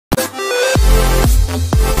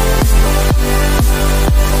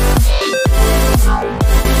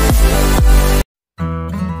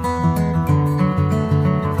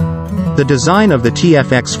The design of the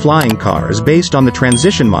TF-X flying car is based on the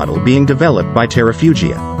transition model being developed by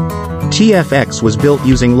Terrafugia. TF-X was built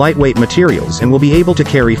using lightweight materials and will be able to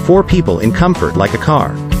carry 4 people in comfort like a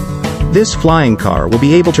car. This flying car will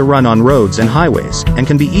be able to run on roads and highways, and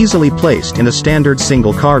can be easily placed in a standard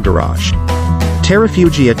single-car garage.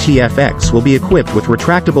 Terrafugia TF-X will be equipped with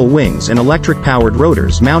retractable wings and electric-powered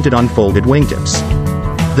rotors mounted on folded wingtips.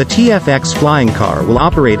 The TF-X flying car will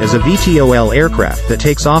operate as a VTOL aircraft that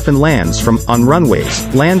takes off and lands on runways,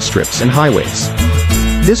 land strips and highways.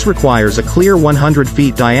 This requires a clear 100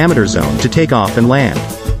 feet diameter zone to take off and land.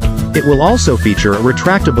 It will also feature a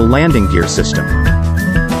retractable landing gear system.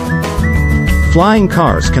 Flying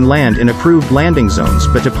cars can land in approved landing zones,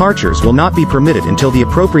 but departures will not be permitted until the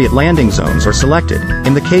appropriate landing zones are selected,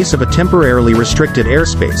 in the case of a temporarily restricted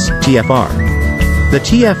airspace, TFR. The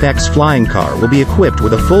TF-X flying car will be equipped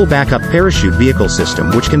with a full backup parachute vehicle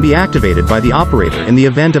system which can be activated by the operator in the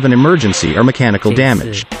event of an emergency or mechanical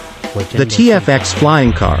damage. The TF-X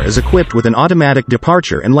flying car is equipped with an automatic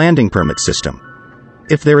departure and landing permit system.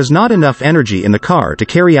 If there is not enough energy in the car to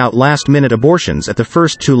carry out last-minute abortions at the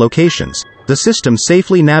first 2 locations, the system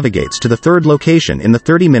safely navigates to the 3rd location in the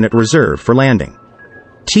 30-minute reserve for landing.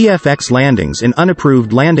 TF-X landings in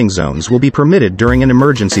unapproved landing zones will be permitted during an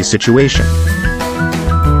emergency situation.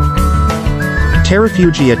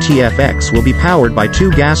 Terrafugia TF-X will be powered by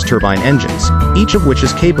 2 gas turbine engines, each of which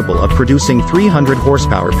is capable of producing 300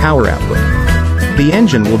 horsepower power output. The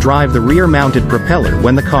engine will drive the rear-mounted propeller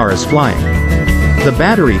when the car is flying. The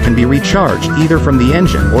battery can be recharged either from the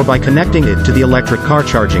engine or by connecting it to the electric car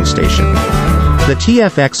charging station. The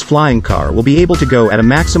TF-X flying car will be able to go at a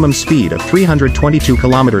maximum speed of 322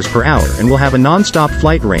 km per hour and will have a non-stop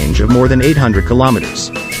flight range of more than 800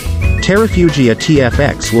 kilometers. Terrafugia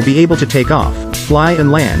TF-X will be able to take off, fly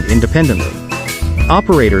and land independently.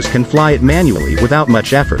 Operators can fly it manually without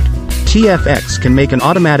much effort. TF-X can make an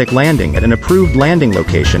automatic landing at an approved landing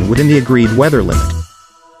location within the agreed weather limit.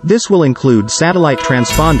 This will include satellite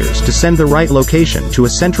transponders to send the right location to a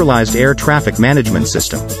centralized air traffic management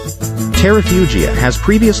system. Terrafugia has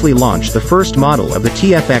previously launched the first model of the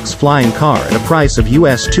TF-X flying car at a price of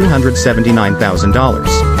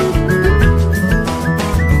 $279,000.